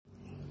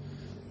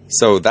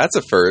So that's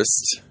a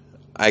first.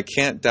 I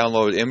can't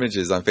download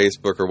images on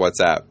Facebook or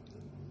WhatsApp.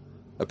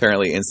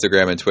 Apparently,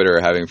 Instagram and Twitter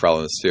are having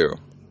problems too.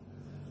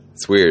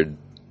 It's weird.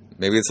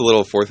 Maybe it's a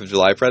little 4th of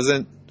July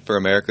present for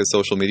America's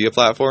social media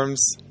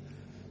platforms?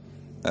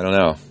 I don't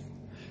know.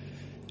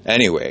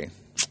 Anyway,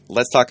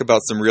 let's talk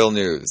about some real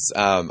news.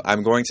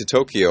 I'm going to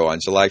Tokyo on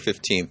July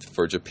 15th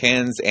for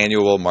Japan's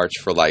annual March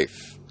for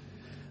Life.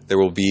 There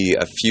will be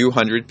a few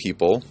hundred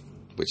people,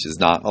 which is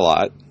not a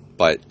lot,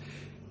 but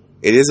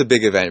it is a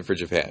big event for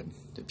Japan.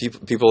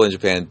 People in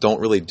Japan don't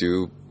really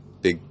do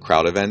big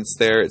crowd events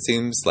there, it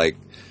seems. Like,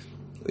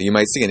 you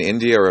might see in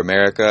India or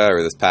America,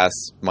 or this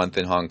past month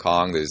in Hong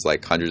Kong, there's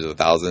like hundreds of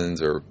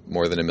thousands or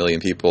more than 1 million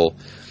people.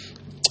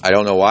 I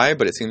don't know why,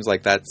 but it seems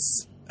like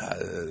it's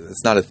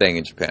not a thing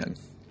in Japan.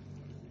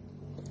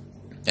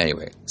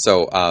 Anyway,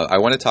 so I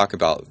want to talk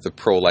about the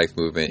pro-life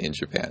movement in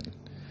Japan.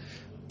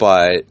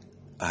 But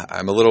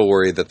I'm a little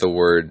worried that the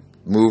word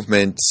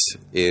movement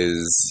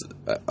is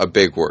a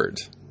big word.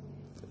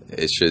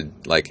 It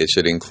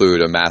should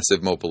include a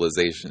massive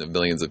mobilization of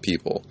millions of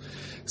people.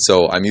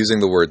 So I'm using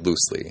the word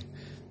loosely.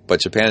 But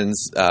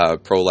Japan's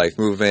pro-life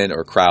movement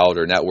or crowd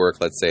or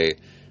network, let's say,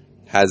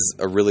 has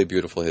a really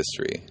beautiful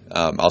history.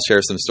 I'll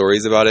share some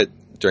stories about it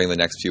during the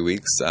next few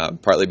weeks,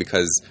 partly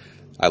because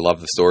I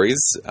love the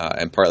stories,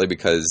 and partly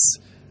because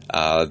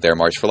their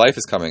March for Life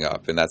is coming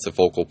up, and that's a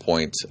focal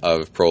point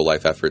of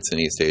pro-life efforts in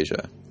East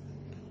Asia.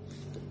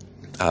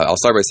 I'll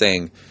start by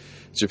saying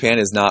Japan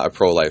is not a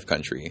pro-life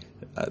country.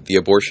 The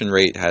abortion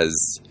rate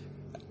has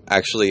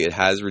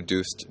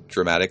reduced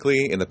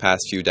dramatically in the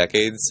past few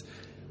decades,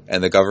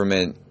 and the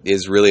government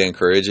is really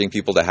encouraging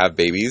people to have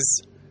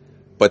babies,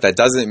 but that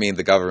doesn't mean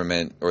the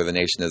government or the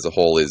nation as a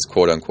whole is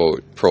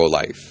quote-unquote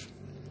pro-life.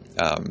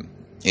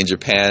 In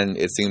Japan,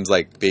 it seems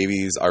like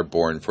babies are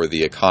born for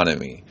the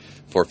economy,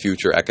 for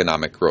future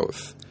economic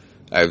growth.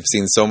 I've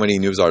seen so many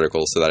news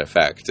articles to that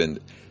effect, and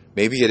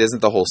maybe it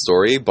isn't the whole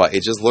story, but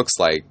it just looks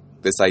like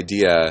this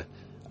idea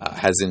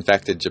has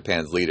infected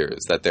Japan's leaders,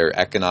 that their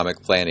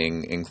economic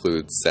planning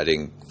includes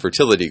setting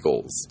fertility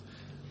goals.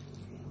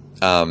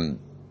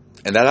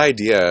 And that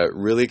idea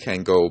really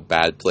can go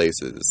bad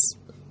places.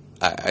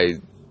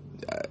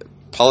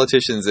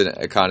 Politicians and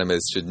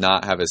economists should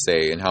not have a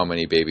say in how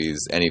many babies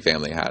any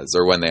family has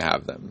or when they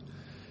have them.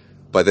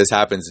 But this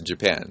happens in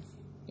Japan.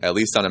 At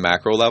least on a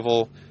macro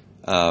level,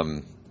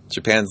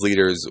 Japan's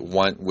leaders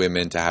want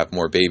women to have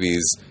more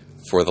babies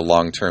for the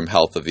long-term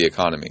health of the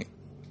economy.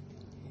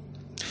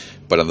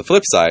 But on the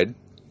flip side,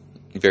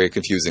 very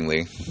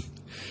confusingly,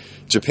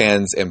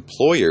 Japan's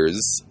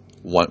employers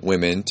want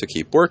women to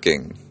keep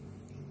working.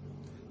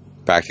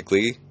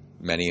 Practically,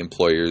 many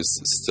employers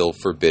still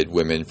forbid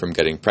women from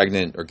getting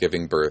pregnant or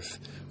giving birth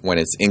when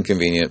it's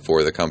inconvenient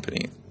for the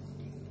company.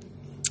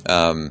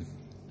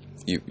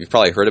 You've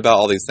probably heard about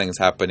all these things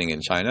happening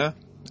in China,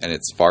 and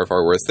it's far,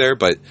 far worse there,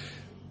 but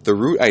the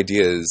root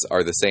ideas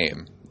are the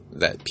same,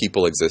 that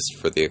people exist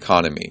for the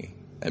economy,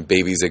 and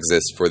babies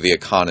exist for the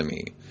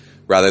economy,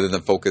 rather than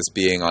the focus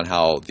being on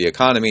how the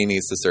economy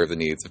needs to serve the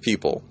needs of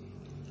people.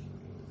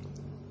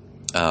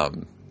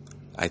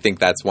 I think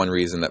that's one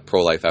reason that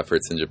pro-life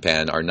efforts in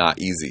Japan are not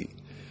easy.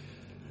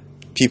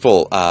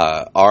 People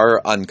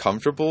are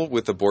uncomfortable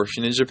with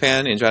abortion in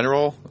Japan in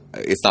general.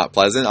 It's not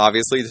pleasant,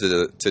 obviously,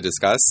 to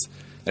discuss,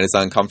 and it's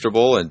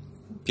uncomfortable, and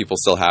people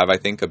still have, I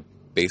think, a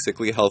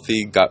basically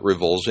healthy gut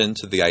revulsion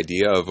to the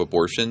idea of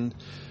abortion,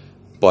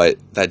 but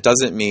that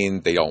doesn't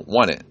mean they don't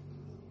want it.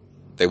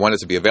 They want it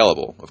to be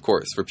available, of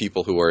course, for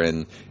people who are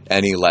in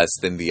any less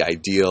than the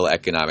ideal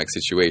economic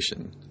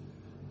situation,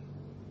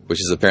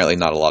 which is apparently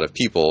not a lot of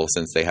people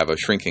since they have a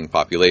shrinking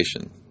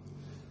population.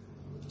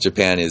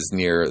 Japan is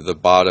near the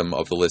bottom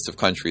of the list of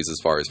countries as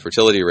far as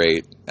fertility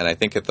rate, and I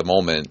think at the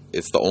moment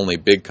it's the only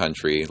big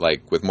country,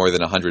 like with more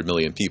than 100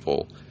 million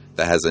people,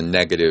 that has a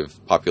negative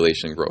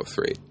population growth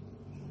rate.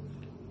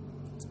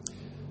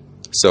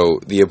 So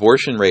the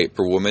abortion rate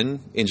per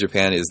woman in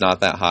Japan is not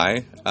that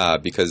high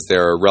because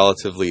there are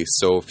relatively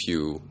so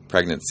few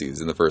pregnancies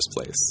in the first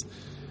place.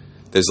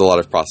 There's a lot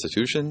of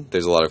prostitution,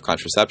 there's a lot of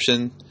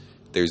contraception,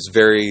 there's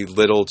very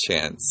little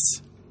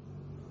chance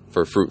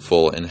for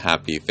fruitful and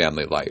happy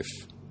family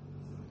life.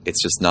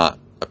 It's just not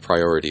a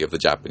priority of the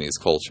Japanese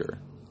culture.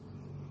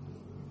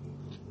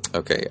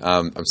 Okay,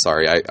 I'm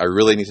sorry. I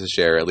really need to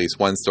share at least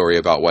one story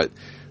about what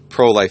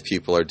pro-life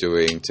people are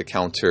doing to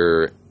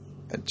counter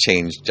and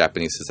change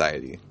Japanese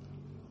society.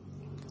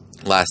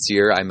 Last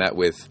year, I met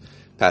with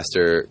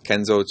Pastor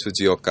Kenzo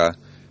Tsujioka,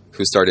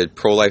 who started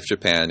Pro-Life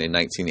Japan in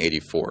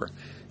 1984.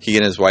 He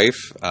and his wife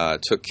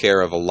took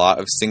care of a lot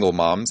of single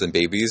moms and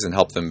babies and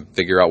helped them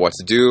figure out what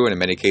to do, and in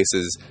many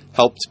cases,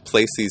 helped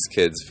place these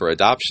kids for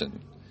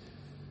adoption.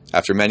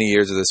 After many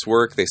years of this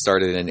work, they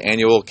started an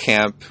annual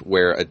camp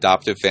where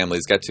adoptive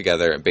families get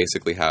together and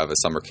basically have a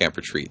summer camp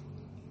retreat.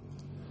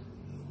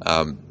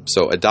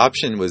 So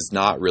adoption was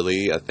not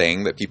really a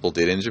thing that people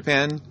did in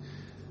Japan,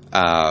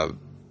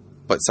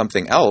 but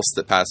something else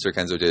that Pastor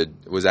Kenzo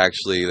did was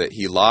actually that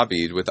he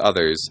lobbied with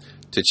others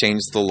to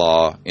change the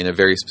law in a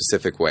very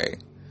specific way.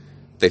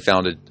 They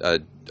found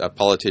a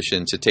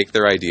politician to take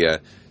their idea,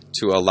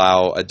 to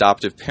allow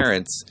adoptive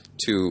parents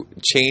to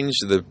change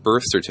the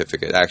birth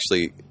certificate,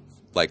 actually,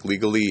 like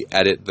legally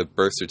edit the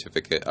birth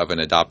certificate of an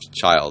adopted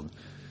child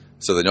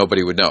so that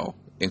nobody would know,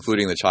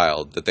 including the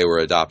child, that they were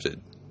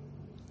adopted.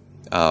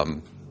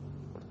 On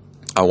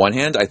one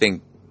hand, I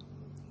think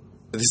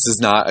this is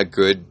not a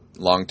good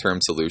long-term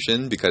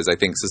solution because I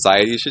think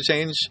society should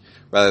change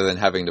rather than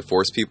having to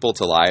force people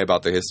to lie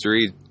about their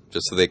history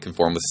just so they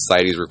conform with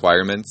society's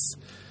requirements.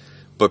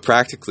 But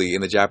practically,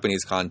 in the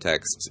Japanese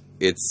context,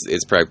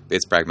 it's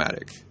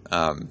pragmatic,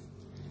 and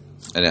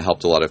it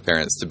helped a lot of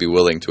parents to be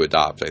willing to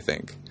adopt, I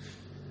think.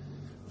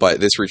 But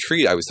this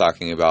retreat I was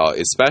talking about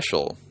is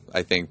special,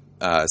 I think,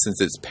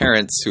 since it's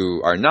parents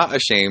who are not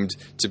ashamed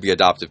to be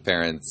adoptive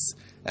parents,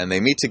 and they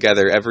meet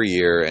together every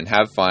year and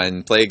have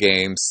fun, play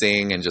games,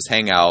 sing, and just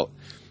hang out,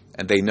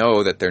 and they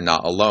know that they're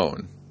not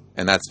alone.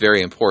 And that's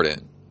very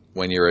important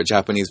when you're a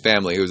Japanese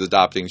family who's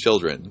adopting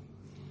children.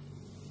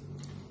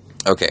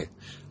 Okay,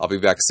 I'll be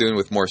back soon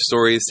with more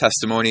stories,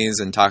 testimonies,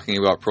 and talking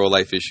about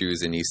pro-life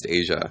issues in East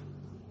Asia.